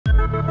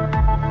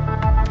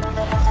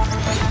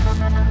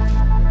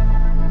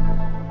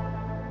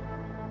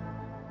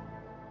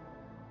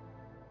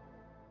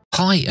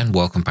Hi and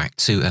welcome back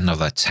to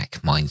another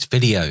Tech Minds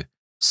video.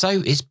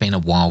 So it's been a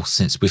while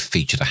since we've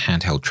featured a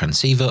handheld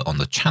transceiver on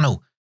the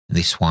channel.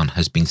 This one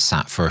has been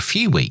sat for a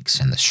few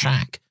weeks in the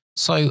shack,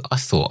 so I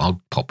thought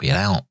I'd pop it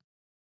out.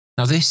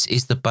 Now this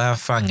is the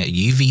Baofeng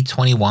UV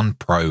 21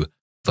 Pro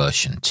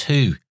version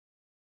 2.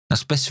 Now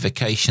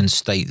specifications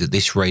state that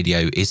this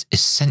radio is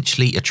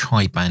essentially a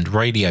tri-band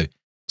radio.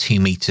 2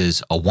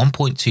 meters or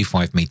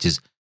 1.25 meters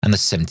and the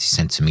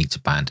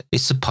 70cm band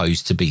is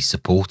supposed to be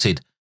supported,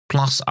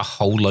 plus a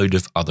whole load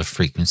of other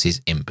frequencies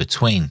in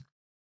between.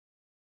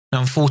 Now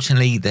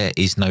unfortunately there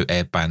is no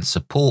airband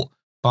support,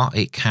 but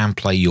it can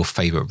play your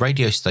favourite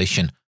radio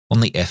station on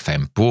the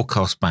FM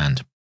broadcast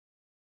band.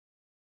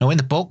 Now in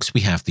the box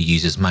we have the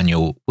user's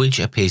manual, which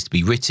appears to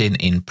be written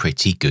in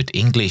pretty good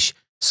English,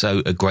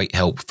 so a great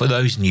help for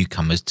those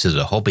newcomers to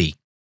the hobby.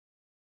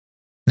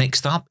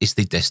 Next up is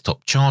the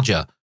desktop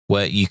charger,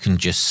 where you can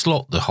just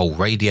slot the whole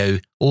radio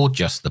or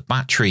just the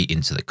battery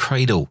into the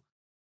cradle.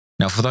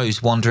 Now for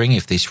those wondering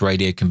if this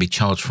radio can be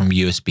charged from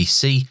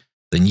USB-C,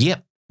 then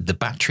yep, the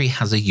battery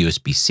has a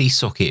USB-C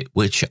socket,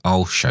 which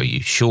I'll show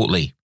you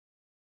shortly.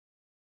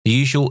 The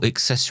usual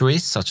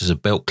accessories such as a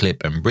belt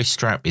clip and wrist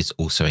strap is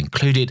also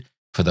included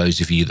for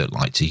those of you that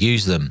like to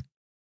use them.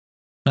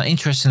 Now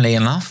interestingly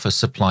enough, a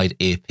supplied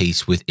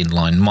earpiece with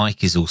inline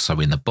mic is also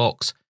in the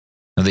box.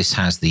 Now this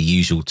has the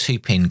usual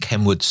 2-pin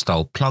Kenwood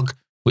style plug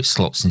which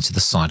slots into the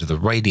side of the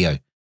radio.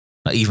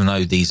 Now, even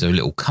though these are a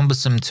little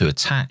cumbersome to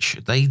attach,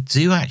 they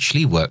do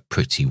actually work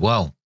pretty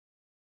well.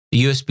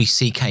 The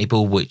USB-C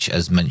cable, which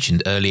as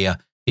mentioned earlier,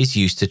 is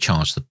used to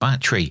charge the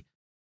battery.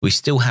 We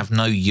still have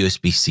no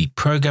USB-C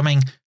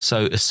programming,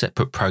 so a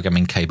separate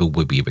programming cable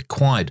will be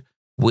required,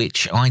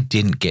 which I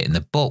didn't get in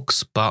the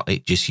box, but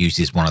it just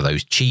uses one of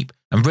those cheap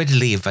and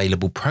readily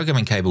available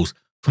programming cables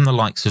from the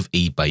likes of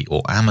eBay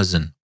or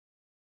Amazon.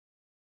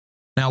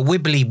 Now,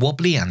 wibbly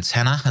wobbly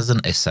antenna has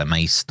an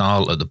SMA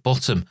style at the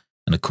bottom,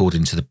 and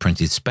according to the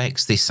printed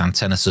specs, this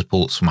antenna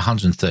supports from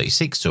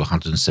 136 to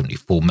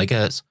 174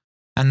 MHz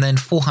and then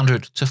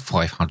 400 to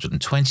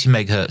 520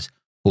 MHz,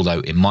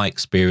 although in my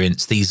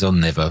experience these are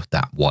never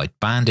that wide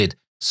banded,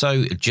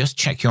 so just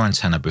check your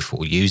antenna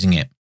before using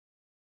it.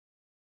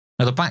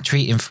 Now the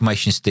battery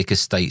information sticker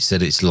states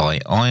that it's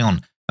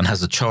Li-ion and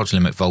has a charge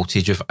limit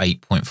voltage of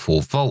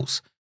 8.4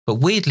 volts, but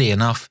weirdly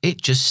enough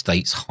it just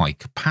states high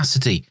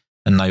capacity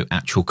and no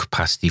actual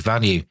capacity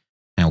value.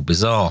 How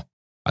bizarre.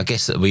 I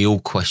guess that we all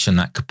question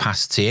that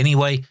capacity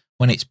anyway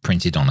when it's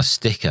printed on a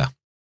sticker.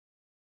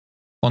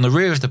 On the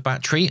rear of the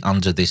battery,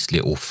 under this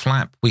little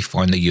flap, we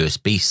find the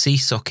USB-C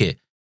socket.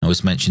 Now,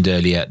 as mentioned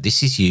earlier,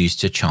 this is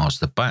used to charge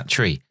the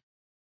battery.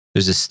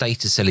 There's a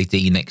status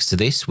LED next to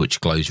this, which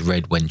glows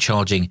red when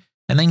charging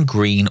and then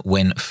green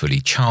when fully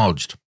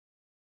charged.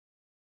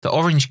 The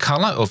orange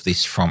colour of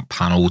this front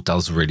panel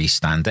does really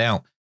stand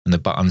out, and the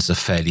buttons are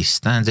fairly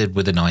standard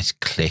with a nice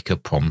click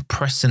upon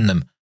pressing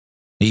them.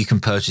 You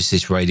can purchase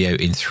this radio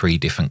in 3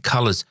 different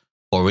colours,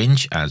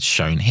 orange as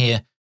shown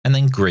here, and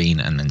then green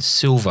and then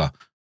silver,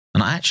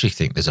 and I actually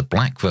think there's a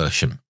black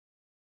version.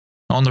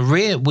 On the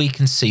rear we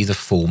can see the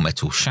full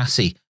metal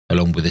chassis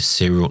along with a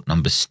serial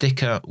number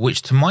sticker,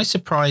 which to my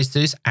surprise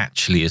is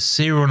actually a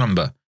serial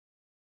number.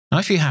 Now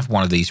if you have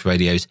one of these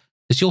radios,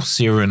 does your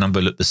serial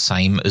number look the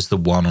same as the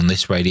one on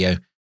this radio?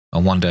 I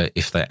wonder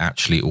if they're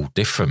actually all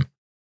different.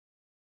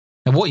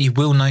 Now what you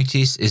will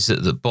notice is that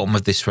at the bottom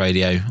of this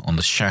radio on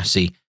the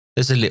chassis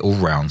there's a little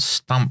round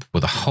stump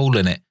with a hole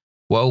in it.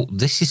 Well,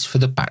 this is for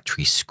the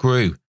battery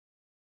screw.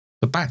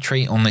 The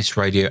battery on this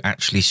radio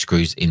actually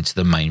screws into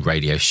the main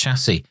radio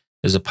chassis,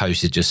 as opposed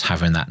to just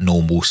having that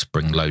normal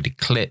spring-loaded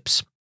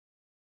clips.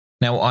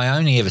 Now, I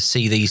only ever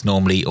see these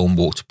normally on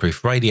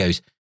waterproof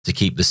radios to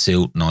keep the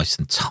seal nice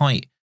and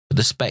tight, but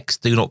the specs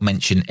do not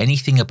mention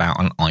anything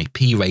about an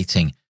IP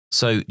rating,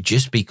 so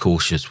just be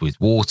cautious with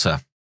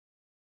water.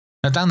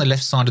 Now, down the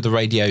left side of the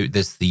radio,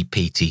 there's the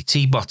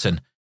PTT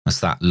button. That's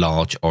that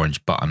large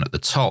orange button at the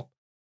top.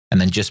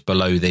 And then just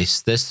below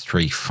this, there's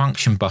 3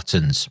 function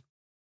buttons.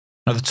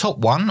 Now the top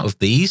one of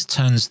these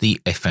turns the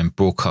FM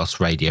broadcast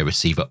radio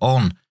receiver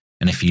on,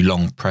 and if you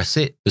long press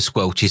it, the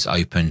squelch is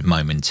opened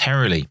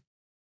momentarily.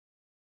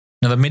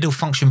 Now the middle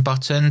function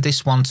button,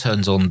 this one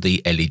turns on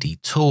the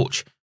LED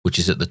torch, which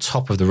is at the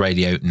top of the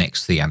radio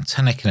next to the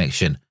antenna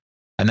connection.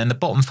 And then the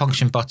bottom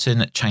function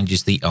button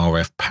changes the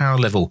RF power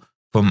level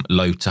from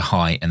low to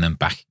high and then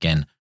back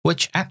again,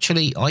 which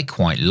actually I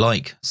quite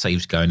like,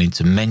 saves going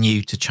into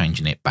menu to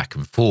changing it back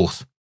and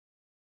forth.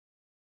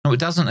 Now it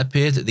doesn't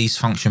appear that these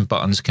function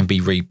buttons can be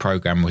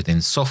reprogrammed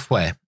within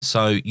software,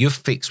 so you're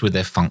fixed with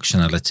their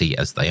functionality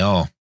as they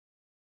are.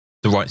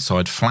 The right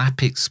side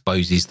flap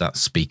exposes that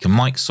speaker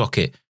mic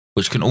socket,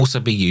 which can also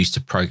be used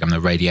to program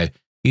the radio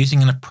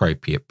using an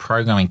appropriate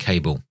programming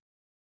cable.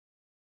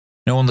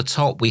 Now on the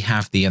top we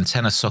have the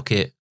antenna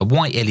socket, a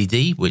white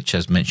LED, which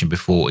as mentioned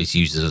before is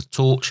used as a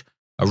torch,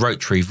 a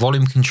rotary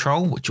volume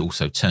control, which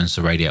also turns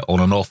the radio on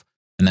and off,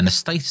 and then a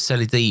status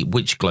LED,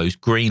 which glows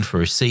green for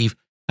receive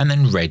and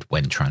then red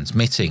when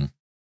transmitting.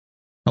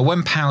 Now,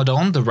 when powered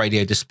on, the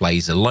radio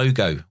displays a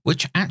logo,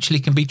 which actually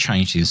can be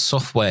changed in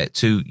software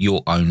to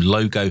your own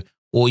logo,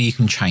 or you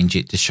can change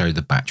it to show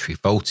the battery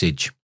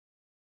voltage.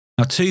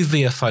 Now, 2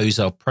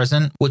 VFOs are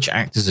present, which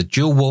act as a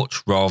dual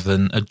watch rather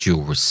than a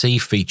dual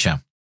receive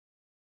feature.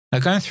 Now,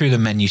 going through the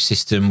menu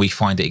system, we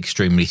find it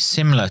extremely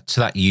similar to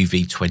that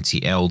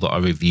UV20L that I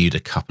reviewed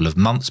a couple of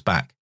months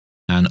back,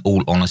 and in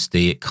all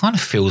honesty, it kind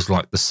of feels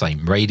like the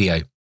same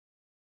radio.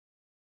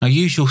 Now,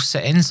 usual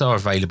settings are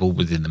available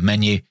within the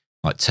menu,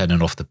 like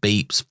turning off the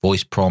beeps,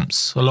 voice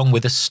prompts, along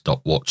with a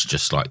stopwatch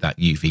just like that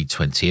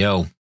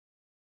UV20L.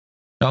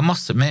 Now, I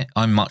must admit,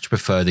 I much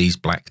prefer these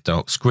black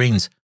dark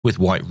screens with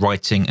white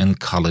writing and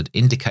coloured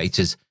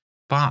indicators,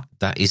 but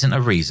that isn't a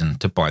reason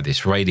to buy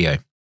this radio.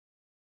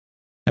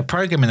 Now,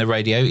 programming the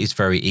radio is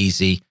very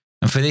easy,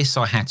 and for this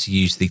I had to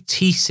use the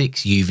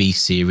T6 UV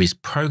series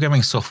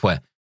programming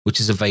software, which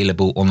is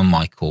available on the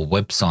MyCore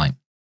website.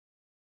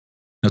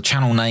 Now,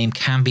 channel name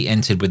can be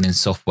entered within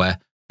software,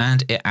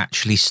 and it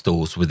actually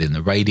stores within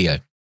the radio.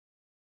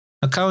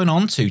 Now, going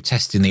on to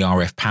testing the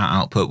RF power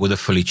output with a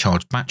fully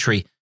charged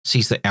battery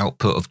sees the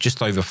output of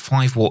just over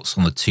 5 watts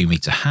on the 2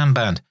 meter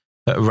handband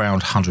at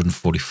around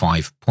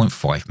 145.5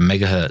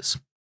 MHz.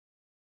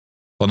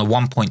 On the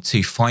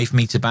 1.25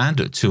 meter band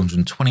at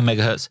 220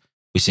 MHz,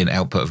 we see an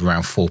output of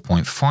around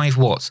 4.5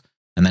 watts,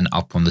 and then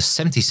up on the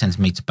 70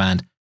 centimeter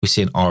band, we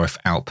see an RF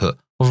output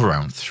of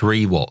around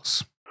 3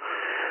 watts.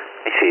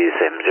 This is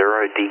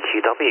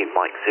M0DQW,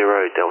 Mike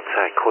 0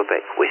 Delta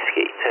Quebec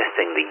Whiskey,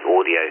 testing the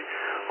audio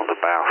on the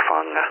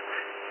Baofeng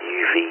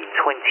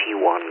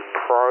UV21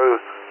 Pro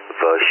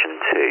version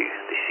 2.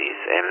 This is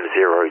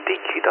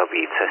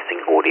M0DQW testing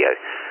audio.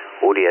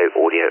 Audio,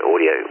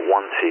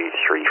 1, 2,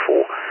 3,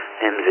 4.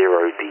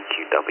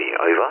 M0DQW,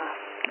 over.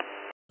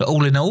 But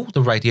all in all,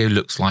 the radio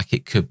looks like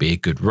it could be a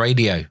good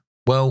radio.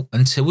 Well,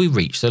 until we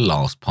reach the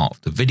last part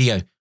of the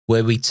video,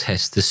 where we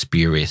test the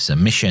Spous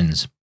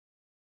Emissions.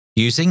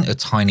 Using a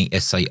tiny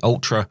SA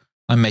Ultra,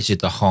 I measured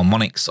the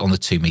harmonics on the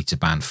 2 meter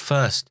band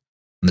first,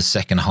 and the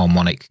second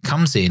harmonic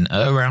comes in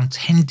at around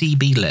 10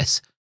 dB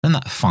less than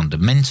that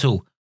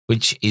fundamental,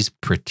 which is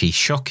pretty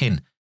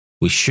shocking.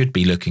 We should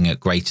be looking at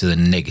greater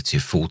than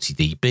negative 40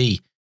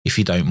 dB if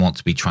you don't want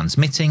to be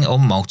transmitting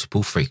on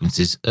multiple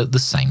frequencies at the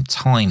same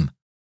time.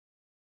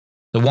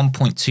 The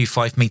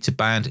 1.25 meter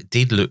band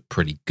did look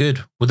pretty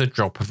good, with a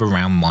drop of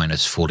around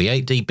minus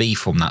 48 dB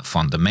from that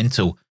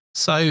fundamental,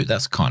 so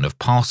that's kind of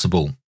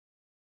passable.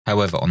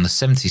 However, on the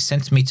 70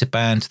 centimeter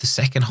band, the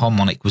second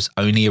harmonic was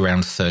only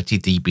around 30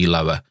 dB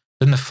lower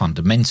than the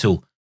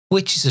fundamental,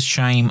 which is a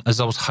shame as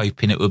I was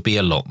hoping it would be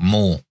a lot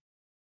more.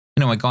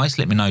 Anyway guys,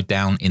 let me know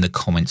down in the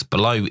comments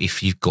below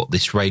if you've got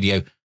this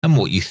radio and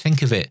what you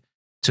think of it.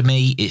 To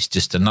me, it's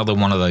just another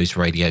one of those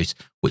radios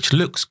which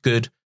looks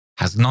good,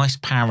 has nice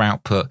power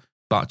output,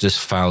 but just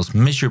fails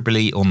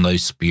miserably on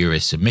those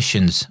spurious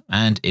emissions.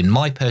 And in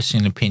my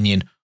personal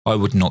opinion, I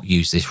would not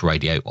use this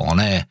radio on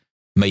air.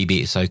 Maybe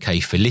it's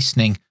okay for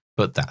listening,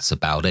 but that's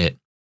about it.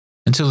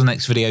 Until the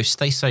next video,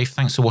 stay safe,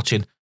 thanks for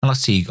watching, and I'll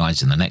see you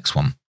guys in the next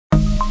one.